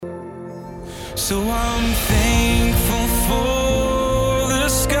So I'm thankful for the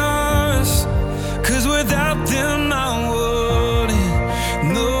scars, 'cause without them I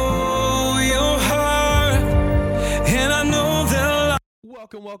wouldn't know your heart, and I know they'll...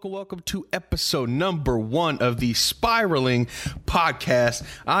 Welcome to episode number 1 of the Spiraling Podcast.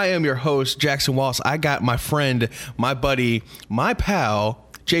 I am your host, Jackson Wallace. I got my friend, my buddy, my pal,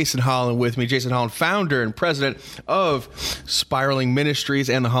 Jason Holland with me. Jason Holland, founder and president of Spiraling Ministries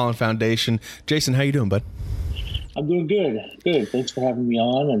and the Holland Foundation. Jason, how you doing, bud? I'm doing good. Good. Thanks for having me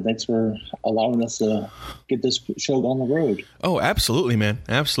on, and thanks for allowing us to get this show on the road. Oh, absolutely, man.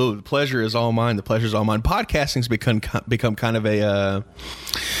 Absolutely. The pleasure is all mine. Podcasting's become kind of a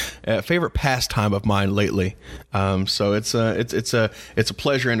favorite pastime of mine lately. So it's a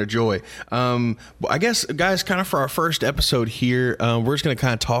pleasure and a joy. I guess, guys, kind of for our first episode here, we're just going to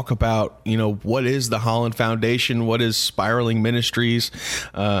kind of talk about, what is the Holland Foundation? What is Spiraling Ministries?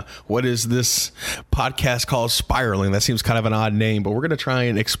 What is this podcast called Spiraling? That seems kind of an odd name, but we're going to try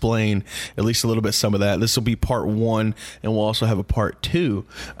and explain at least a little bit some of that. This will be part 1, and we'll also have a part 2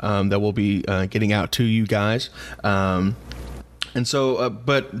 that we'll be getting out to you guys. And so,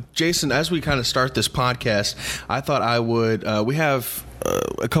 but Jason, as we kind of start this podcast, I thought I would, we have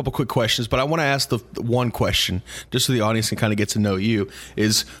a couple quick questions, but I want to ask the one question, just so the audience can kind of get to know you,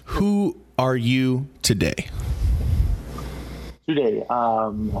 is who are you today? Today, I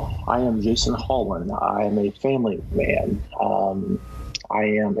am Jason Holland. I am a family man. I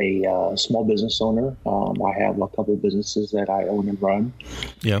am a small business owner. I have a couple of businesses that I own and run.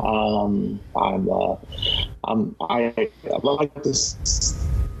 Yeah. I like to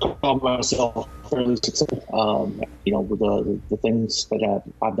call myself fairly successful. With the things that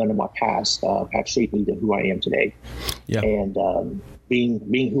I've done in my past have shaped me to who I am today. Yeah. And being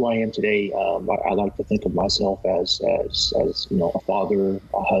who I am today, I like to think of myself as a father,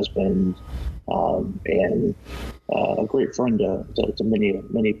 a husband, and a great friend to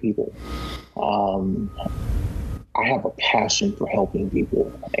many people. I have a passion for helping people,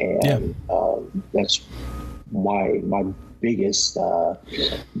 and that's my biggest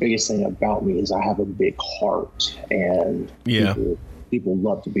thing about me is I have a big heart, and people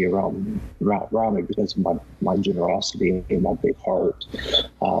love to be around me because of my generosity and my big heart.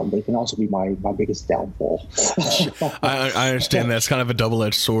 But it can also be my biggest downfall. I understand that's kind of a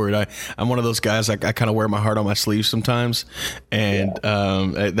double-edged sword. I'm one of those guys, I kind of wear my heart on my sleeve sometimes, and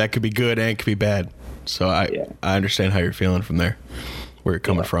that could be good and it could be bad. So I understand how you're feeling from there, where you're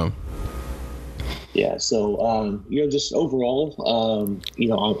coming from. Yeah. So, just overall, I'm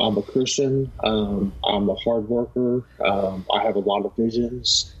a Christian. I'm a hard worker. I have a lot of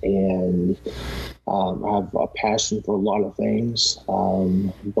visions, and I have a passion for a lot of things.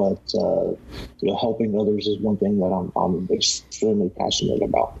 But helping others is one thing that I'm extremely passionate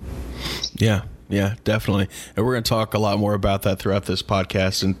about. Yeah. Yeah, definitely. And we're going to talk a lot more about that throughout this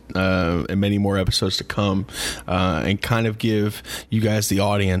podcast and many more episodes to come, and kind of give you guys, the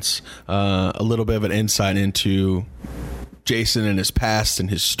audience, a little bit of an insight into Jason and his past and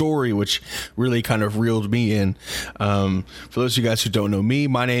his story, which really kind of reeled me in. For those of you guys who don't know me,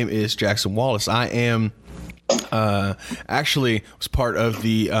 my name is Jackson Wallace. I am actually was part of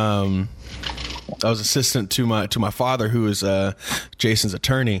the... I was assistant to my father, who is Jason's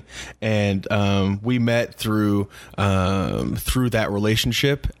attorney, and we met through that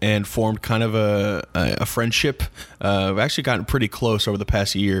relationship and formed kind of a friendship. We've actually gotten pretty close over the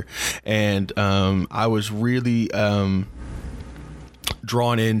past year, and I was really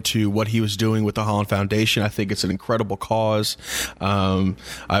drawn into what he was doing with the Holland Foundation. I think it's an incredible cause.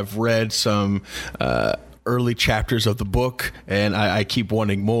 I've read some early chapters of the book, and I keep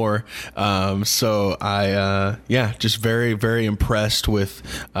wanting more. So I, just very, very impressed with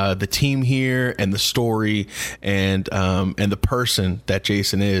the team here and the story and the person that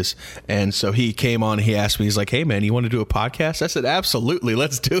Jason is. And so he came on, and he asked me, he's like, "Hey man, you want to do a podcast?" I said, "Absolutely.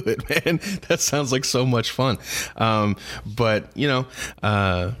 Let's do it, man." That sounds like so much fun. But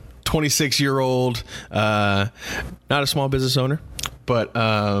 26-year-old, not a small business owner, but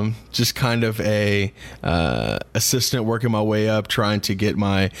just kind of a assistant working my way up, trying to get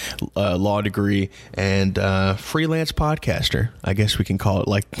my law degree, and freelance podcaster. I guess we can call it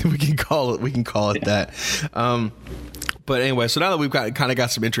that. But anyway, so now that we've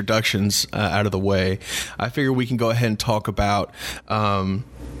got some introductions out of the way, I figure we can go ahead and talk about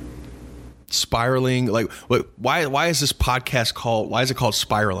spiraling. Like, why is this podcast called? Why is it called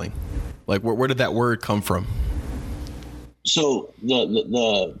Spiraling? Like, where did that word come from? So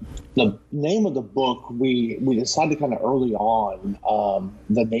the name of the book, we decided kind of early on,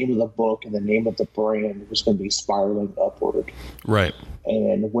 the name of the book and the name of the brand was going to be Spiraling Upward. Right.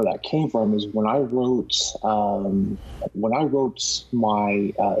 And where that came from is when I wrote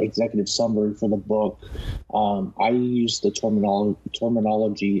my executive summary for the book, I used the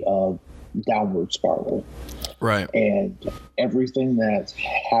terminology of downward spiral. Right. And everything that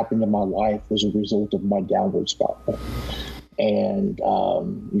happened in my life was a result of my downward spiral. And,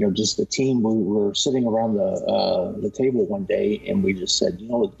 just the team, we were sitting around the table one day and we just said,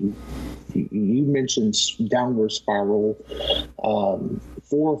 you mentioned downward spiral 4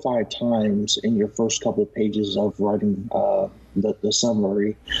 or 5 times in your first couple of pages of writing the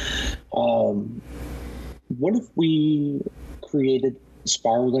summary. What if we created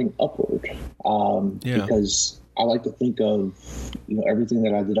spiraling upward? Because I like to think of, everything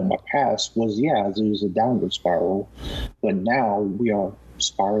that I did in my past was, it was a downward spiral, but now we are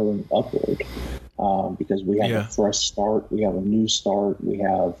spiraling upward because we have a fresh start, we have a new start, we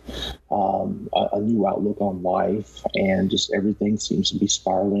have a new outlook on life, and just everything seems to be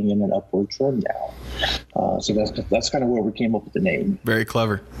spiraling in an upward trend now. So that's kind of where we came up with the name. Very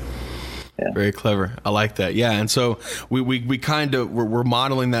clever. Yeah. Very clever. I like that. Yeah. And so we kind of, we're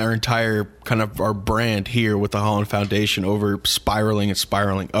modeling that our entire kind of our brand here with the Holland Foundation over spiraling and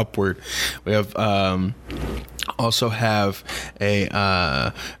spiraling upward. We have, also have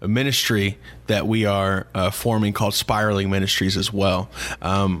a ministry that we are forming called Spiraling Ministries as well,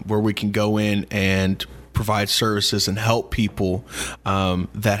 where we can go in and provide services and help people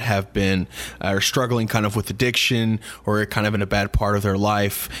that have been are struggling kind of with addiction or kind of in a bad part of their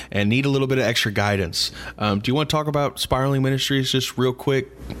life and need a little bit of extra guidance. Do you want to talk about Spiraling Ministries just real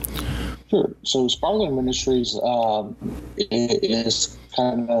quick? Sure. So Spiraling Ministries is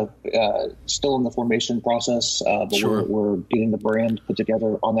kind of still in the formation process, but sure. we're getting the brand put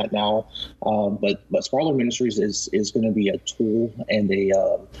together on that now. But Spiraling Ministries is going to be a tool and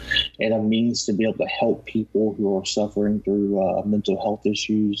a means to be able to help people who are suffering through mental health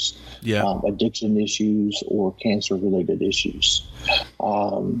issues, addiction issues, or cancer-related issues.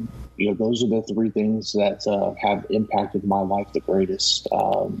 Those are the 3 things that have impacted my life the greatest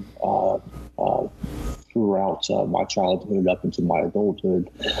throughout my childhood up into my adulthood,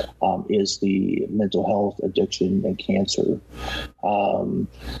 is the mental health, addiction, and cancer.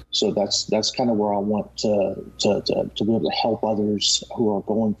 So that's kind of where I want to be able to help others who are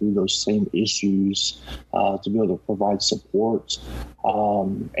going through those same issues, to be able to provide support,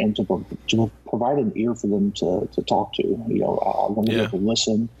 and to provide an ear for them to talk to. I want to be able to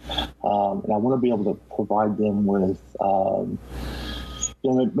listen, and I want to be able to provide them with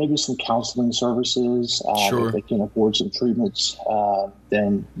maybe some counseling services. Sure. If they can afford some treatments,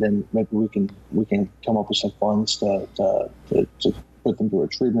 then maybe we can come up with some funds to put them to a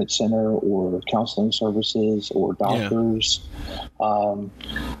treatment center or counseling services or doctors,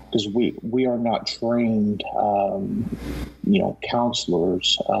 because we are not trained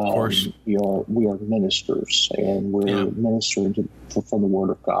counselors. Of course. We are ministers, and we're ministering from the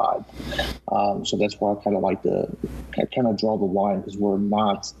Word of God. So that's where I kind of like to kind of draw the line, because we're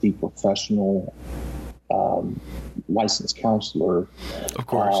not the professional licensed counselor. Of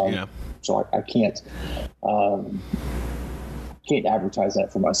course, So I can't advertise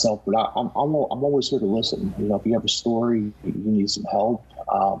that for myself, but I'm always here to listen. If you have a story, you need some help,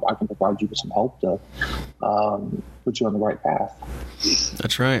 I can provide you with some help to put you on the right path.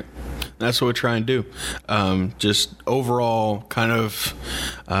 That's right. That's what we're trying to do. Just overall kind of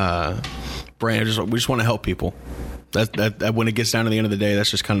brand. We just want to help people. That when it gets down to the end of the day, that's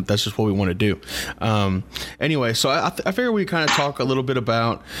just what we want to do. Anyway, so I figure we kind of talk a little bit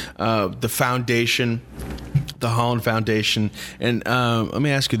about the foundation, the Holland Foundation, and let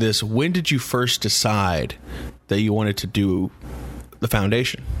me ask you this: when did you first decide that you wanted to do the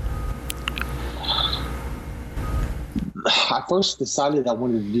foundation? I first decided I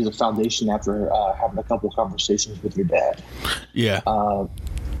wanted to do the foundation after having a couple of conversations with your dad. Yeah.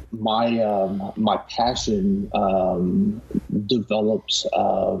 My passion developed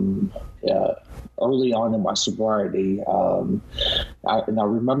early on in my sobriety. And I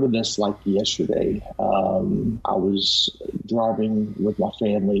remember this like yesterday. I was driving with my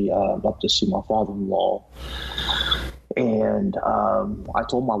family up to see my father-in-law. And I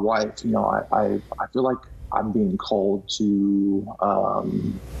told my wife, I feel like I'm being called to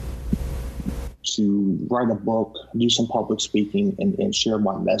write a book, do some public speaking, and share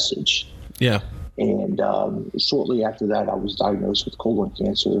my message. Yeah. And shortly after that, I was diagnosed with colon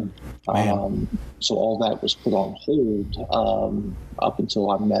cancer. So all that was put on hold up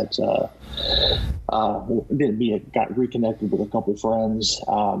until I met got reconnected with a couple friends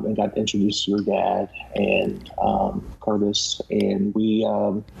and got introduced to your dad and Curtis, and we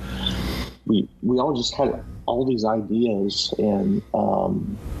all just had all these ideas, and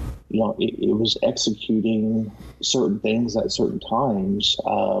it was executing certain things at certain times.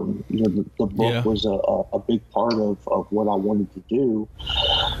 The book was a big part of what I wanted to do.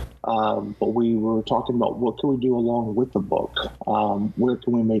 But we were talking about what can we do along with the book? Where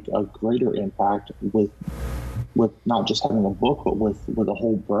can we make a greater impact with not just having a book, but with a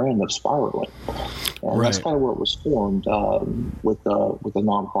whole brand of Spiraling. And that's kind of where it was formed with the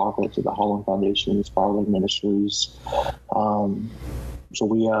nonprofit, the Holland Foundation, Spiraling Ministries. So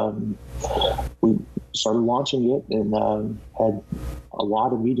we started launching it and had a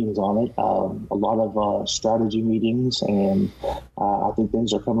lot of meetings on it, a lot of strategy meetings, and I think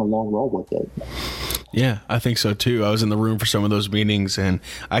things are coming along well with it. Yeah, I think so too. I was in the room for some of those meetings, and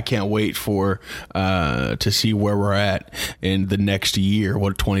I can't wait to see where we're at in the next year,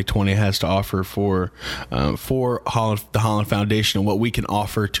 what 2020 has to offer for Holland, the Holland Foundation, and what we can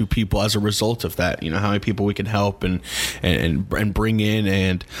offer to people as a result of that. How many people we can help and bring in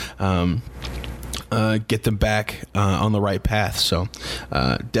and get them back on the right path. So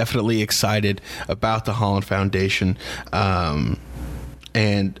definitely excited about the Holland Foundation. But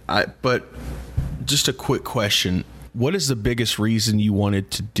just a quick question. What is the biggest reason you wanted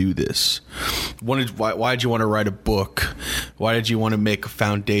to do this? Why did you want to write a book? Why did you want to make a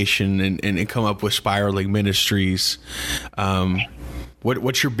foundation and come up with Spiraling Ministries?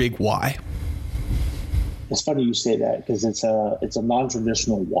 What's your big why? It's funny you say that because it's a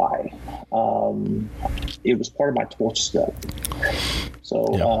non-traditional why. It was part of my 12th step.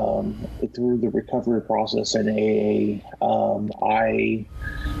 So through the recovery process in AA,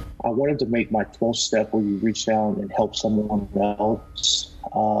 I wanted to make my 12th step where you reach down and help someone else.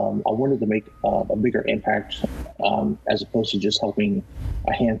 I wanted to make a bigger impact as opposed to just helping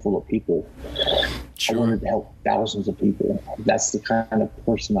a handful of people. Sure. I wanted to help thousands of people. That's the kind of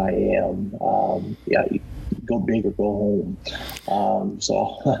person I am. Go big or go home.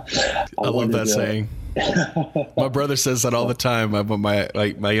 I love that saying. My brother says that all the time.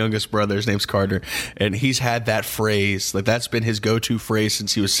 My youngest brother, his name's Carter, and he's had that phrase. That's been his go-to phrase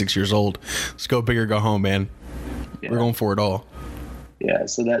since he was 6 years old. Let's go big or go home, man. Yeah. We're going for it all. Yeah,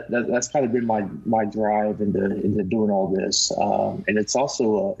 so that's kind of been my drive into doing all this, and it's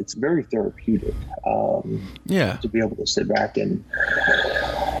also it's very therapeutic. To be able to sit back and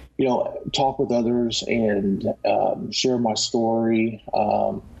talk with others and share my story,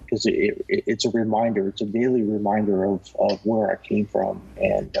 because it's a reminder. It's a daily reminder of where I came from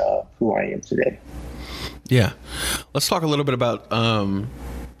and who I am today. Yeah, let's talk a little bit about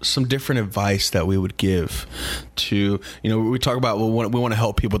some different advice that we would give to, we talk about, we want to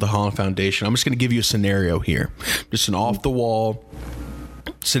help people with the Holland Foundation. I'm just going to give you a scenario here, just an off the wall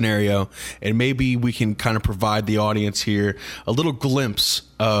scenario, and maybe we can kind of provide the audience here a little glimpse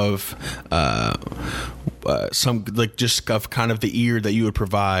of some of kind of the ear that you would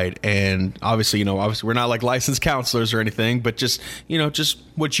provide. And obviously we're not like licensed counselors or anything, but just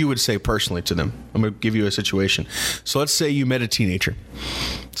what you would say personally to them. I'm going to give you a situation. So let's say you met a teenager,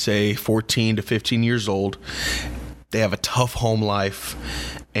 say 14 to 15 years old. They have a tough home life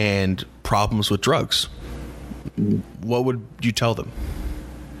and problems with drugs. What would you tell them?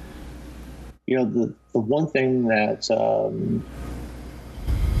 The one thing that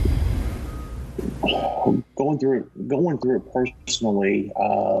going through it personally, I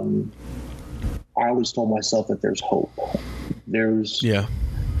always told myself that there's hope. There's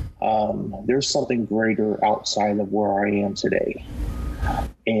something greater outside of where I am today,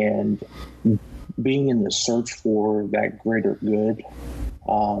 and being in the search for that greater good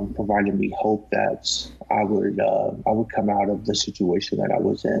provided me hope that I would come out of the situation that I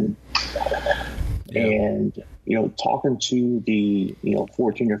was in. Yeah. And talking to the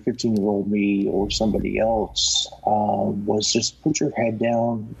 14 or 15-year-old me or somebody else was just put your head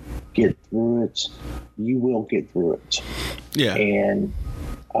down, get through it. You will get through it. Yeah. And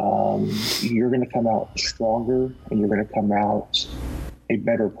you're going to come out stronger, and you're going to come out a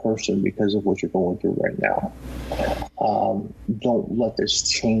better person because of what you're going through right now. Don't let this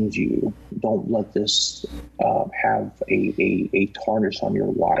change you. Don't let this have a tarnish on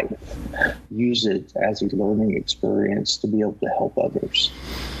your life. Use it as a learning experience to be able to help others.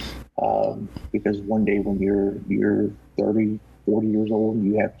 Because one day when you're 30, 40 years old and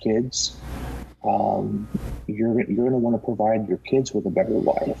you have kids, you're going to want to provide your kids with a better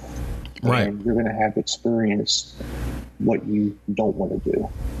life. Right. And you're going to have experienced what you don't want to do.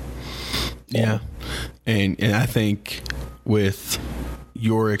 Yeah. And I think with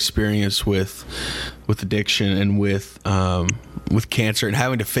your experience with addiction and with cancer, and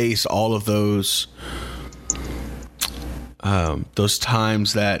having to face all of those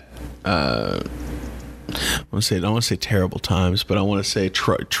times that I don't want to say terrible times, but I want to say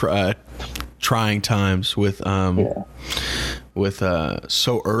trying times with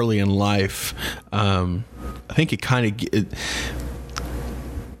so early in life. I think it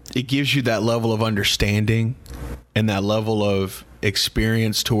gives you that level of understanding and that level of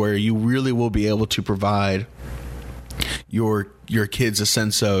experience to where you really will be able to provide your kids a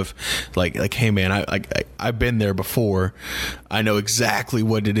sense of like, hey man, I've been there before. I know exactly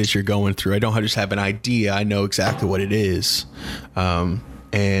what it is you're going through. I don't just have an idea. I know exactly what it is.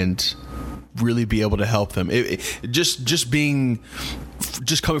 And really be able to help them. Just coming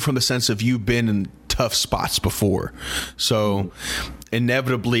from the sense of you've been in tough spots before. So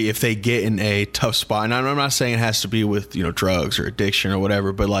inevitably, if they get in a tough spot, and I'm not saying it has to be with, drugs or addiction or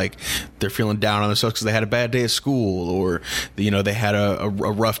whatever, but like they're feeling down on themselves because they had a bad day at school, or, they had a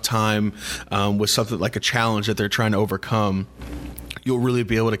rough time with something like a challenge that they're trying to overcome, you'll really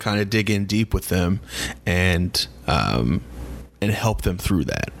be able to kind of dig in deep with them and help them through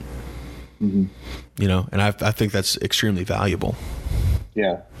that. Mm-hmm. And I think that's extremely valuable.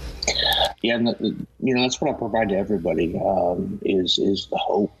 Yeah. Yeah. And that's what I provide to everybody, is the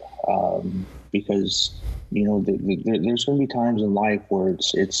hope. Because, there's going to be times in life where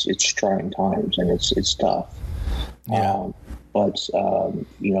it's trying times and it's tough. Yeah. But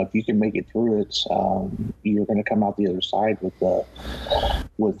if you can make it through it, you're going to come out the other side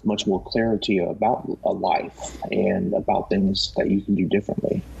with much more clarity about a life and about things that you can do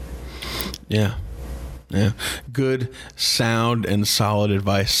differently. Yeah. Yeah. Good, sound, and solid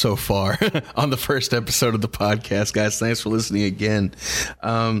advice so far on the first episode of the podcast, guys. Thanks for listening again.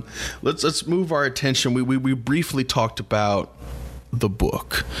 Let's move our attention. We briefly talked about the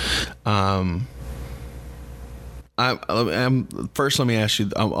book. First, let me ask you.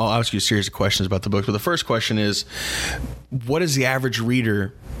 I'll ask you a series of questions about the book. But the first question is, what is the average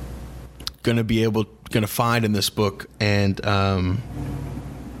reader going to find in this book, and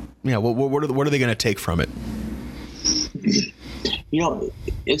what are they going to take from it?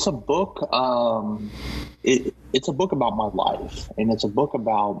 It's a book. It's a book about my life, and it's a book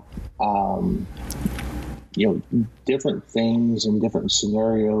about different things and different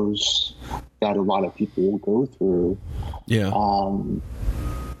scenarios that a lot of people will go through. Yeah.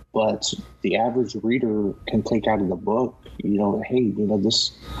 But the average reader can take out of the book, hey,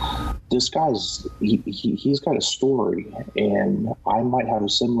 this guy's, he's got a story, and I might have a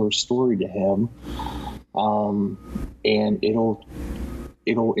similar story to him. And it'll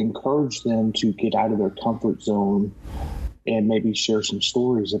encourage them to get out of their comfort zone and maybe share some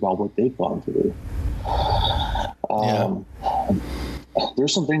stories about what they've gone through.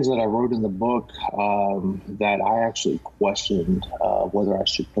 There's some things that I wrote in the book that I actually questioned whether I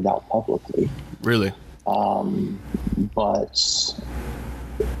should put out publicly. Really? But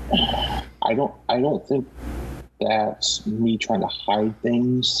I don't think that's me trying to hide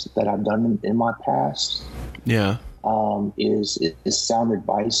things that I've done in my past. Yeah. Is sound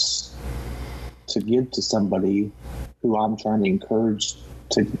advice to give to somebody who I'm trying to encourage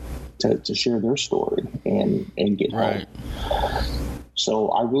to share their story and get right. help. So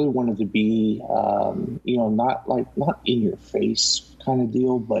I really wanted to be, not in your face kind of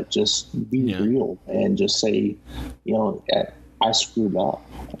deal, but just be real and just say, I screwed up,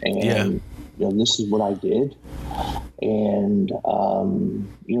 and this is what I did. And,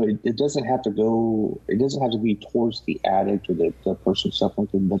 it doesn't have to be towards the addict or the person suffering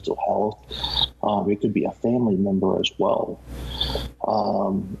from mental health. It could be a family member as well.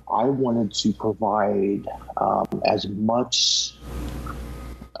 I wanted to provide as much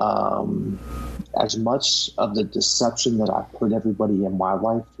of the deception that I put everybody in my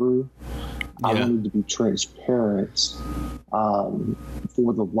life through. I wanted to be transparent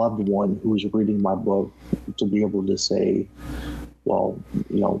for the loved one who is reading my book to be able to say, well,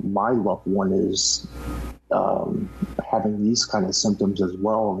 my loved one is having these kind of symptoms as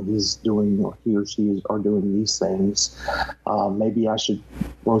well, and he's doing, or he or she are doing these things. Maybe I should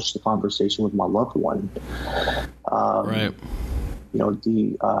broach the conversation with my loved one. Right.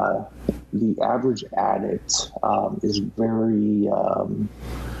 The average addict is very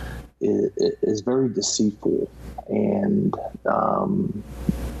deceitful, and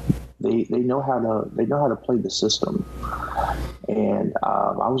they know how to play the system. And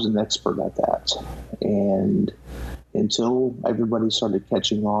I was an expert at that, and until everybody started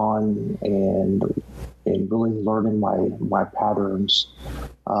catching on and really learning my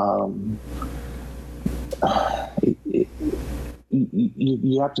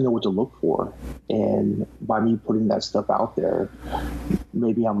you have to know what to look for, and by me putting that stuff out there,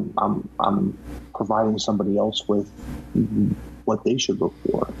 maybe I'm providing somebody else with what they should look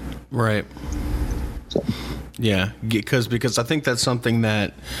for. Right. So. Yeah, because I think that's something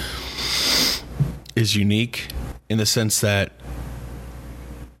that is unique in the sense that,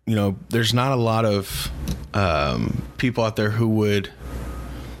 you know, there's not a lot of people out there who would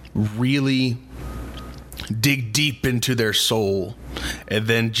really dig deep into their soul and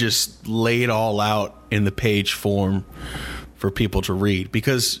then just lay it all out in the page form for people to read.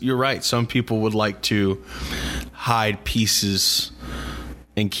 Because you're right, some people would like to hide pieces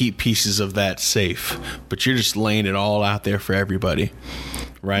and keep pieces of that safe, but you're just laying it all out there for everybody,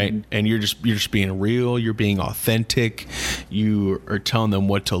 right? Mm-hmm. And you're just being real, you're being authentic, you are telling them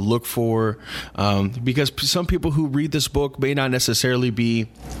what to look for, because some people who read this book may not necessarily be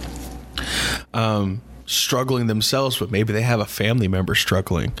struggling themselves, but maybe they have a family member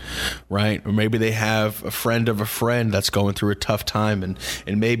struggling, right? Or maybe they have a friend of a friend that's going through a tough time, and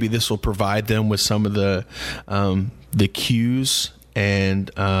maybe this will provide them with some of the cues and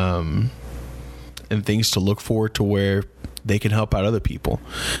things to look for to where they can help out other people.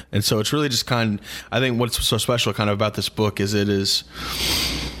 And so it's really just I think what's so special kind of about this book is it's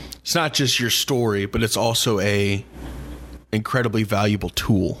not just your story, but it's also a incredibly valuable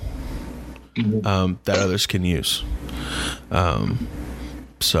tool that others can use.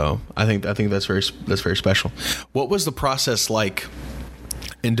 So I think that's very special. What was the process like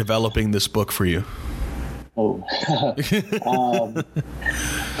in developing this book for you? Oh,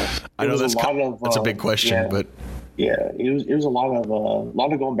 I know that's a big question, yeah, but yeah, it was a lot of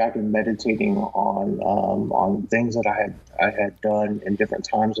going back and meditating on things that I had done in different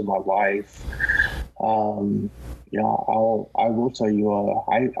times of my life. You know, I will tell you,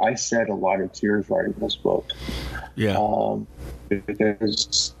 I shed a lot of tears writing this book. Yeah.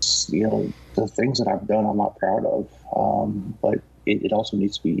 Because, you know, the things that I've done, I'm not proud of. But it also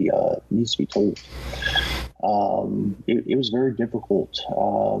needs to be told. It was very difficult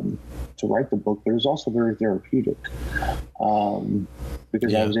to write the book, but it was also very therapeutic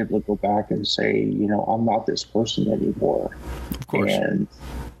because I was able to go back and say, you know, I'm not this person anymore. Of course. And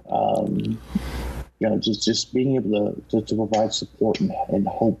you know, just being able to provide support and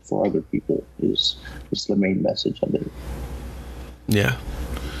hope for other people is the main message of it. Yeah,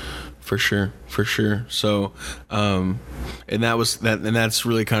 for sure. So, and that's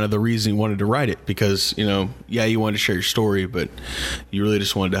really kind of the reason you wanted to write it, because, you know, yeah, you wanted to share your story, but you really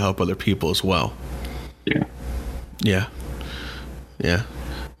just wanted to help other people as well. Yeah.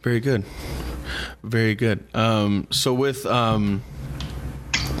 Very good. So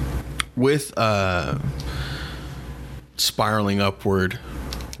with spiraling upward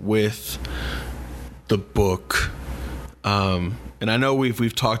with the book, and I know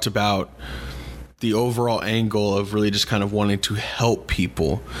we've talked about the overall angle of really just kind of wanting to help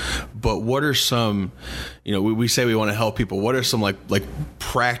people, but what are some, you know, we say we want to help people, what are some like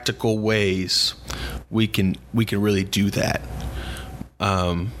practical ways we can really do that?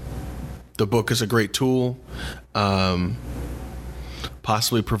 The book is a great tool,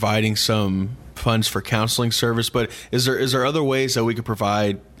 possibly providing some funds for counseling service, but is there other ways that we could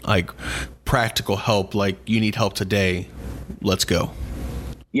provide like practical help, like you need help today, let's go?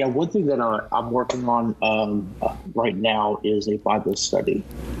 Yeah, one thing that I'm working on right now is a Bible study.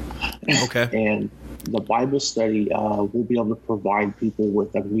 Okay. And the Bible study will be able to provide people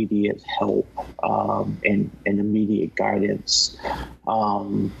with immediate help and immediate guidance.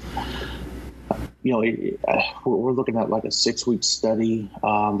 You know, we're looking at like a 6-week study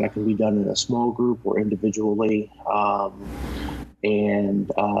that can be done in a small group or individually. And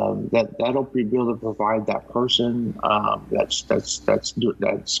that'll be able to provide that person that's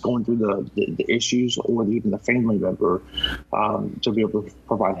going through the issues, or even the family member, to be able to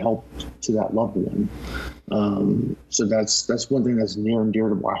provide help to that loved one. So that's one thing that's near and dear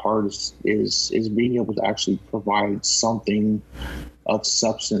to my heart is being able to actually provide something of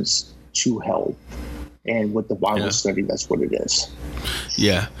substance to help. And with the Bible study, that's what it is.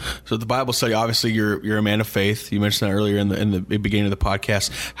 Yeah. So the Bible study, obviously you're a man of faith. You mentioned that earlier in the beginning of the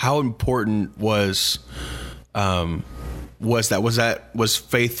podcast. How important was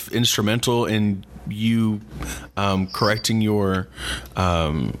faith instrumental in you correcting your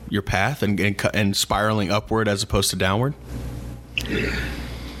path and spiraling upward as opposed to downward?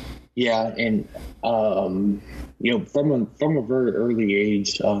 Yeah, and you know, from a very early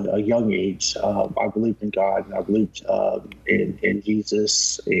age, a young age, I believed in God, and I believed in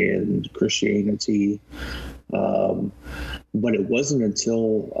Jesus and Christianity. But it wasn't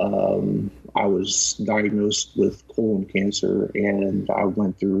until I was diagnosed with colon cancer, and I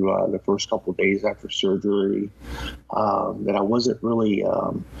went through the first couple of days after surgery that I wasn't really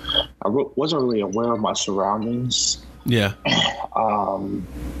aware of my surroundings. Yeah.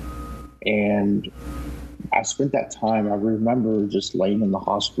 And I spent that time. I remember just laying in the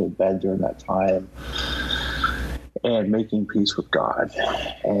hospital bed during that time and making peace with God,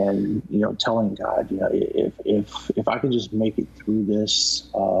 and telling God, if I can just make it through this,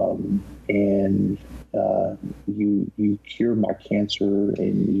 and you cure my cancer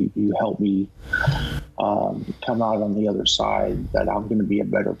and you help me come out on the other side, that I'm going to be a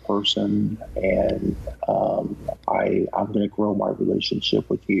better person, and I'm going to grow my relationship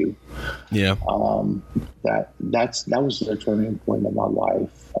with you. Yeah. That was the turning point in my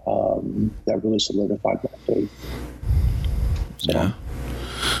life that really solidified my faith. So. Yeah.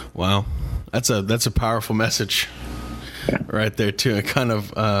 Wow. That's a powerful message right there too. And kind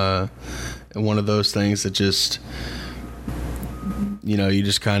of one of those things that just, you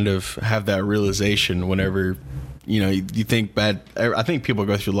just kind of have that realization whenever, you think bad. I think people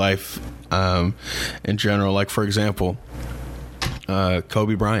go through life in general. Like, for example,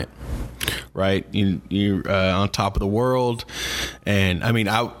 Kobe Bryant, right? You're on top of the world. And I mean,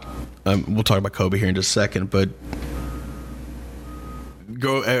 we'll talk about Kobe here in just a second, but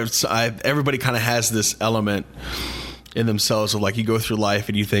everybody kind of has this element in themselves of, like, you go through life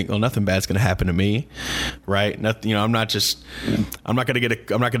and you think, oh, nothing bad's going to happen to me, right? Nothing, I'm not going to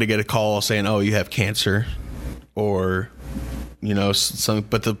get a call saying, oh, you have cancer, or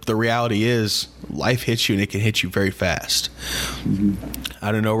but the reality is life hits you, and it can hit you very fast. Mm-hmm.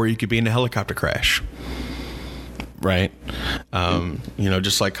 I don't know where you could be in a helicopter crash, right?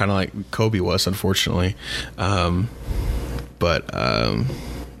 Just like kind of like Kobe was, unfortunately.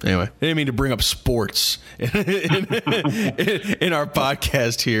 Anyway, I didn't mean to bring up sports in our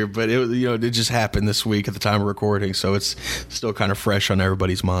podcast here, but it just happened this week at the time of recording, so it's still kind of fresh on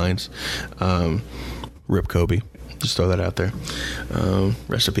everybody's minds. Rip Kobe. Just throw that out there.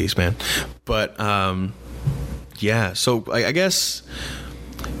 Rest in peace, man. But yeah, so I guess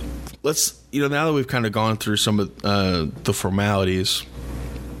let's, now that we've kind of gone through some of the formalities,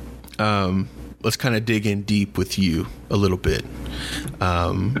 let's kind of dig in deep with you a little bit.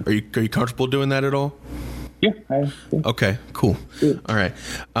 Are you comfortable doing that at all? Yeah, I am. Yeah. Okay, cool. Yeah. All right.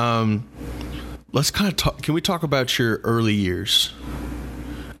 Let's kind of talk. Can we talk about your early years?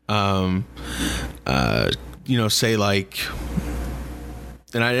 Say like,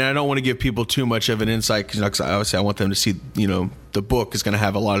 and I don't want to give people too much of an insight because obviously I want them to see, the book is going to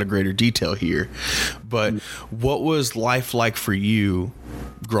have a lot of greater detail here. But what was life like for you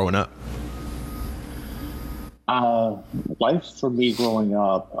growing up? Life for me growing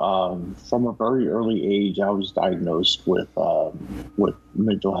up, from a very early age, I was diagnosed with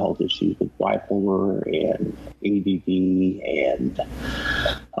mental health issues, with bipolar and ADD, and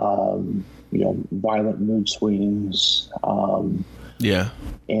violent mood swings. Yeah.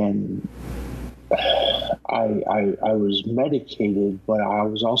 And I was medicated, but I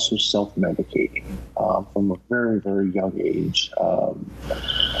was also self-medicating from a very, very young age.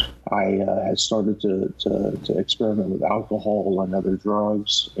 I had started to experiment with alcohol and other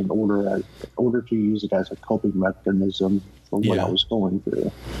drugs in order to use it as a coping mechanism for what I was going through.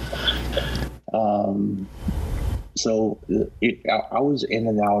 So I was in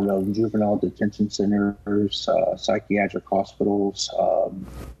and out of juvenile detention centers, psychiatric hospitals,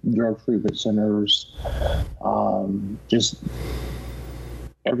 drug treatment centers. Just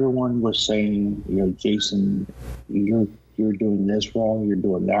everyone was saying, Jason, you're doing this wrong, you're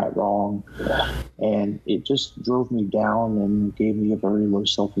doing that wrong. And it just drove me down and gave me a very low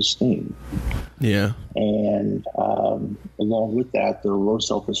self-esteem. Yeah. And along with that, the low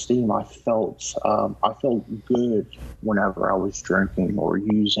self-esteem, I felt good whenever I was drinking or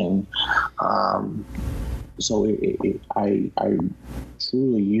using. So I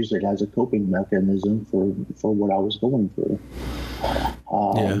truly used it as a coping mechanism for what I was going through.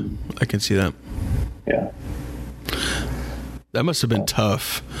 Yeah, I can see that. Yeah. That must have been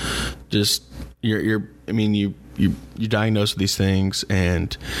tough. Just you diagnosed with these things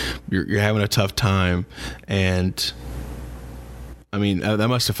and you're having a tough time, and I mean that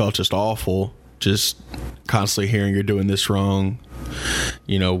must have felt just awful. Just constantly hearing you're doing this wrong.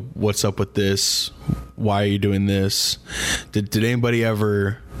 What's up with this? Why are you doing this? Did anybody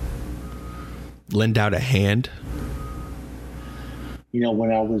ever lend out a hand?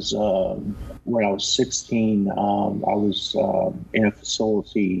 When I was 16, I was in a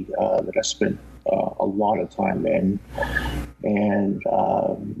facility that I spent a lot of time in, And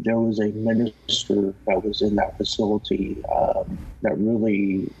there was a minister that was in that facility that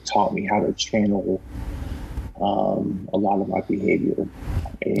really taught me how to channel a lot of my behavior.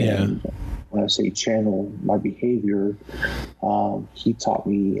 And when I say channel my behavior, he taught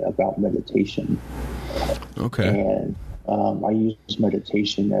me about meditation. Okay. And I use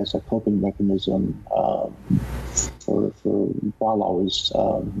meditation as a coping mechanism for while I was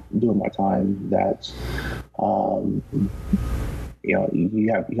doing my time. That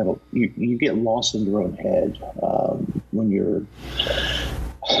you get lost in your own head when you're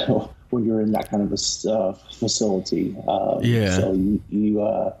in that kind of a facility. So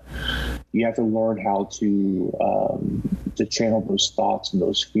you have to learn how to channel those thoughts and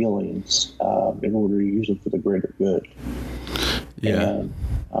those feelings in order to use them for the greater good. Yeah. And,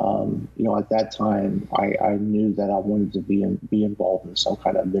 at that time, I knew that I wanted to be involved in some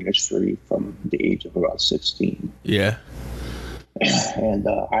kind of ministry from the age of about 16. Yeah. And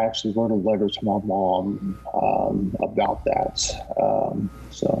I actually wrote a letter to my mom about that.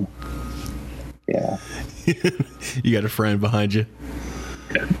 So, yeah. You got a friend behind you.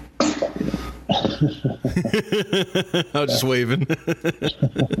 I was just waving.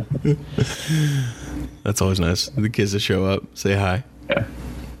 That's always nice. The kids that show up, say hi.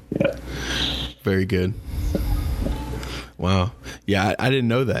 Yeah. Very good. Wow. Yeah, I didn't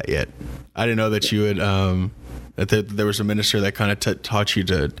know that yet. I didn't know that you had that there was a minister that kind of taught you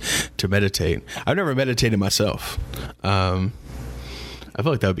to meditate. I've never meditated myself. I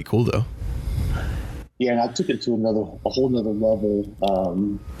feel like that would be cool though. Yeah, and I took it to a whole nother level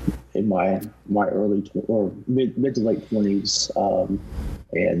in my early or mid to late 20s,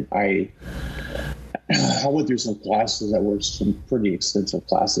 and I went through some classes that were some pretty extensive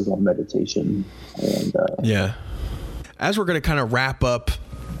classes on meditation. And as we're going to kind of wrap up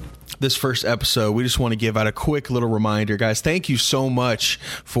this first episode, we just want to give out a quick little reminder, guys. Thank you so much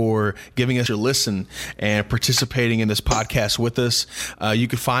for giving us your listen and participating in this podcast with us. You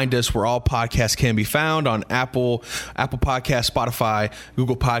can find us where all podcasts can be found, on Apple Podcasts, Spotify,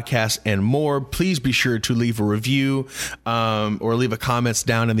 Google Podcasts, and more. Please be sure to leave a review or leave a comments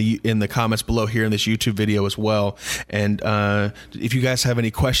down in the comments below here in this YouTube video as well. And if you guys have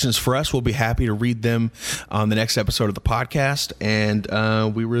any questions for us, we'll be happy to read them on the next episode of the podcast. And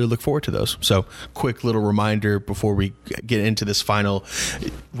we really look forward to those. So quick little reminder before we get into this final,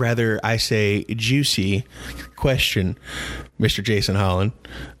 rather I say juicy question, Mr. Jason Holland.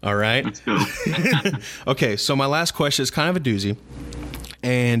 All right. Let's go. Okay. So my last question is kind of a doozy.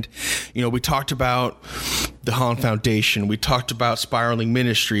 And, we talked about the Holland Foundation. We talked about Spiraling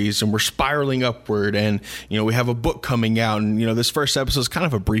Ministries, and we're spiraling upward. And, we have a book coming out. And, this first episode is kind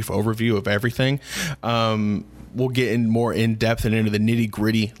of a brief overview of everything. We'll get more in depth and into the nitty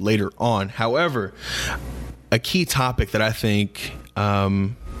gritty later on. However, a key topic that I think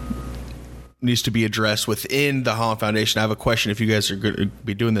needs to be addressed within the Holland Foundation. I have a question if you guys are going to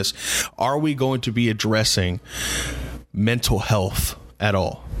be doing this. Are we going to be addressing mental health at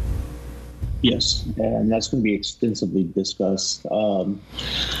all? Yes, and that's going to be extensively discussed.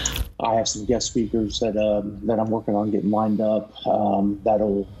 I have some guest speakers that I'm working on getting lined up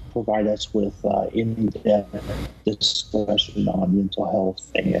that'll provide us with in-depth discussion on mental health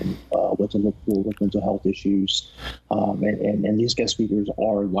and what to look for with mental health issues. And these guest speakers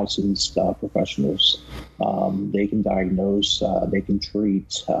are licensed professionals. They can diagnose, they can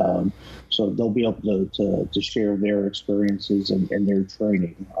treat, so they'll be able to share their experiences and their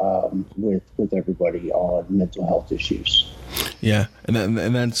training with everybody on mental health issues. Yeah,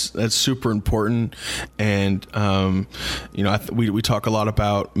 and that's super important. And we talk a lot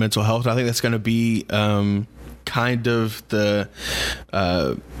about mental health. I think that's going to be kind of the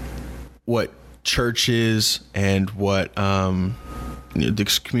what churches and what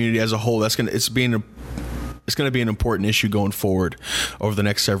the community as a whole. It's going to be an important issue going forward over the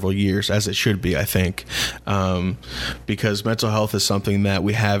next several years, as it should be, I think, because mental health is something that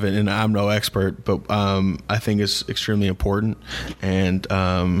we haven't, and I'm no expert, but I think is extremely important and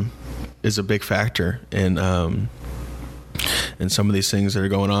is a big factor in some of these things that are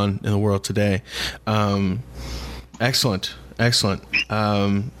going on in the world today. Excellent.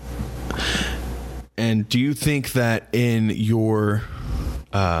 And do you think that in your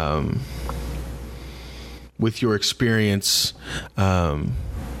with your experience in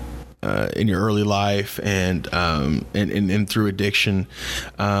your early life and through addiction,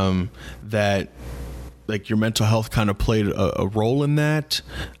 that like your mental health kind of played a role in that?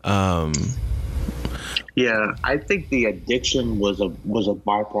 Yeah, I think the addiction was a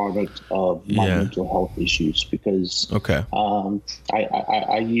byproduct of my mental health issues because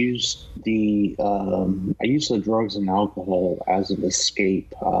I used the drugs and alcohol as an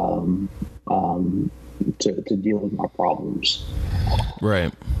escape to deal with my problems.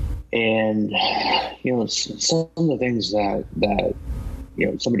 Right. And some of the things that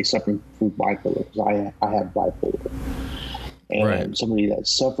somebody suffering through bipolar, because I have bipolar. And somebody that's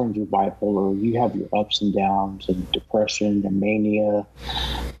suffering through bipolar, you have your ups and downs and depression and mania.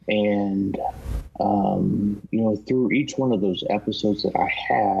 And, through each one of those episodes that I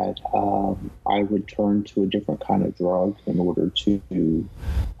had, I would turn to a different kind of drug in order to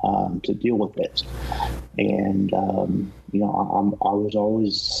deal with it. And, I was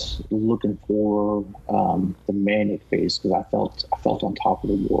always looking for the manic phase because I felt on top of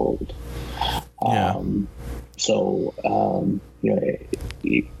the world.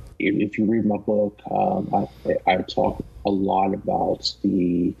 If you read my book, I talk a lot about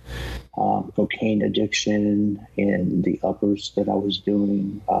the cocaine addiction and the uppers that I was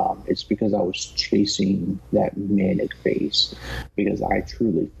doing. It's because I was chasing that manic phase because I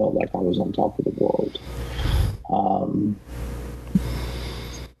truly felt like I was on top of the world.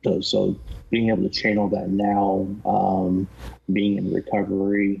 So being able to channel that now, being in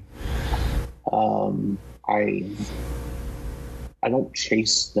recovery, I don't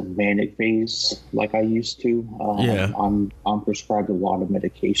chase the manic phase like I used to. I'm prescribed a lot of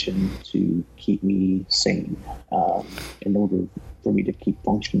medication to keep me sane in order for me to keep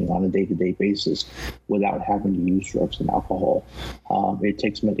functioning on a day-to-day basis without having to use drugs and alcohol. It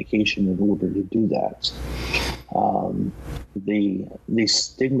takes medication in order to do that. The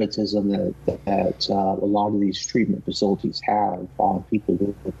stigmatism that a lot of these treatment facilities have on people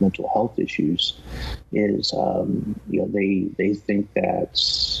with mental health issues is, they think that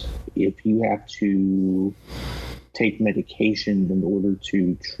if you have to take medication in order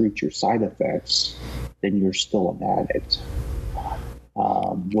to treat your side effects, then you're still an addict.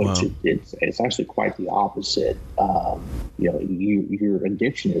 It's actually quite the opposite. Your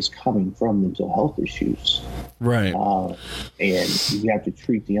addiction is coming from mental health issues, right? And you have to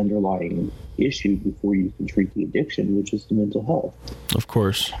treat the underlying issue before you can treat the addiction, which is the mental health. Of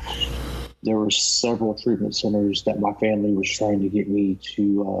course. There were several treatment centers that my family was trying to get me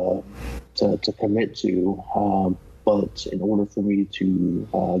to commit to. But in order for me to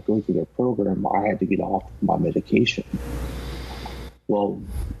go through their program, I had to get off my medication. Well,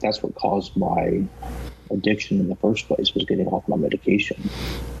 that's what caused my addiction in the first place, was getting off my medication.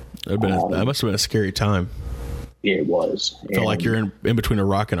 That must have been a scary time. Yeah, it was. I felt like you're in between a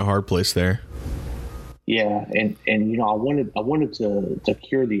rock and a hard place there. Yeah, and I wanted to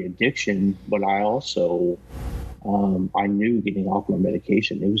cure the addiction, but I also I knew getting off my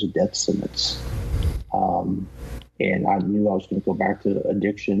medication, it was a death sentence. And I knew I was going to go back to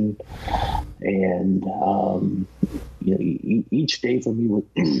addiction, and each day for me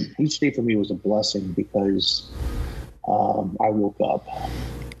was a blessing because I woke up,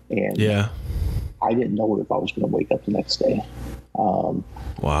 and I didn't know if I was going to wake up the next day.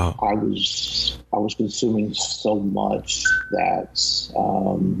 Wow! I was consuming so much that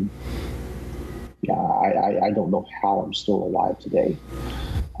I don't know how I'm still alive today.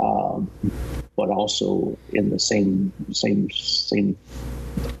 But also in the same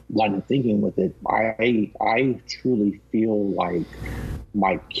line of thinking with it, I truly feel like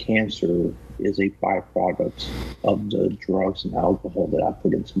my cancer is a byproduct of the drugs and alcohol that I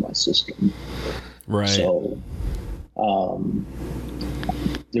put into my system. Right. So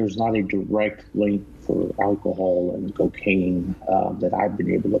there's not a direct link for alcohol and cocaine that I've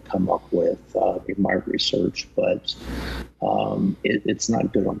been able to come up with in my research, but it's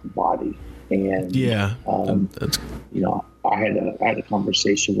not good on the body. And I had a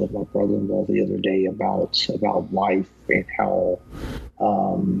conversation with my brother-in-law the other day about life and how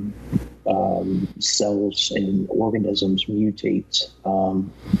cells and organisms mutate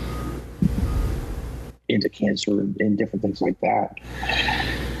into cancer and different things like that.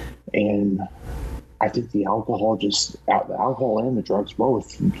 And I think the alcohol and the drugs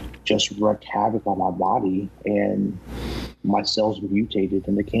both just wreaked havoc on my body, and my cells mutated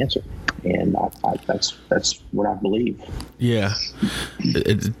into cancer. And that's what I believe. Yeah.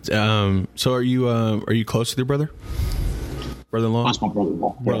 So are you close with your brother-in-law? That's my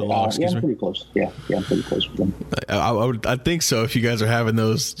brother-in-law. Excuse me. I'm pretty close. Yeah, I'm pretty close with him. I think so. If you guys are having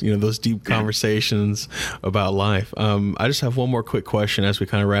those deep conversations about life. I just have one more quick question as we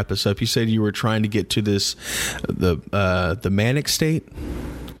kind of wrap this up. You said you were trying to get to the manic state.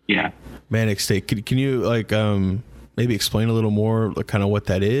 Yeah. Manic state. Can you maybe explain a little more, like, kind of what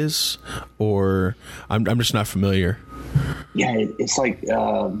that is, or I'm just not familiar. Yeah, it's like,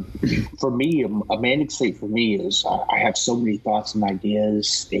 for me, a manic state for me is I have so many thoughts and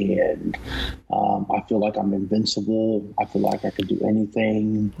ideas, and I feel like I'm invincible. I feel like I can do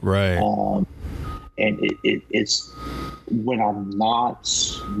anything. Right. And it's when I'm not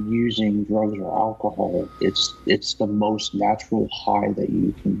using drugs or alcohol, it's the most natural high that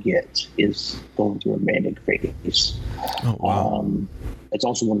you can get is going through a manic phase. Oh, wow. It's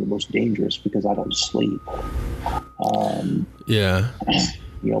also one of the most dangerous because I don't sleep. Yeah.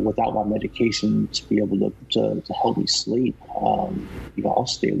 Without my medication to be able to help me sleep, I'll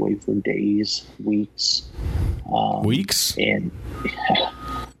stay away for days, weeks. Weeks? And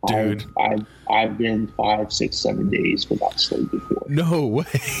dude, I've been 5, 6, 7 days without sleep before. No way.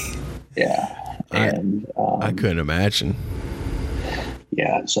 Yeah. And I couldn't imagine.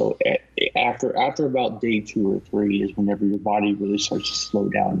 Yeah. So after about day 2 or 3 is whenever your body really starts to slow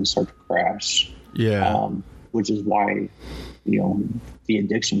down and start to crash. Yeah. Which is why, the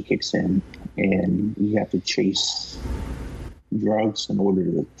addiction kicks in and you have to chase drugs in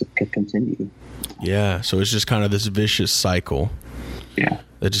order to continue. Yeah. So it's just kind of this vicious cycle. Yeah.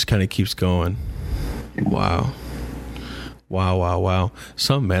 That just kind of keeps going. Yeah. Wow.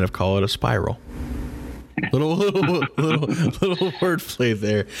 Some men have called it a spiral. Little wordplay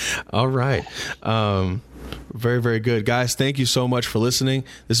there. All right. Very, very good. Guys, thank you so much for listening.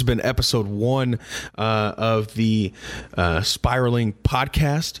 This has been episode 1 of the Spiraling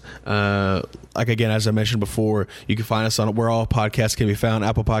Podcast. Again, as I mentioned before, you can find us on where all podcasts can be found: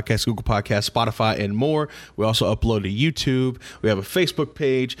 Apple Podcasts, Google Podcasts, Spotify, and more. We also upload to YouTube. We have a Facebook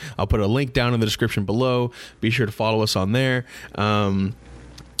page. I'll put a link down in the description below. Be sure to follow us on there. And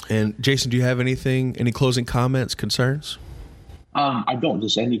Jason, do you have any closing comments, concerns? I don't.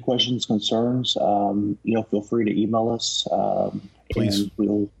 Just any questions, concerns, feel free to email us. Please. And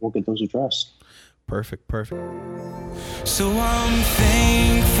we'll get those addressed. Perfect. So I'm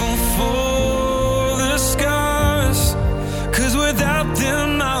thankful for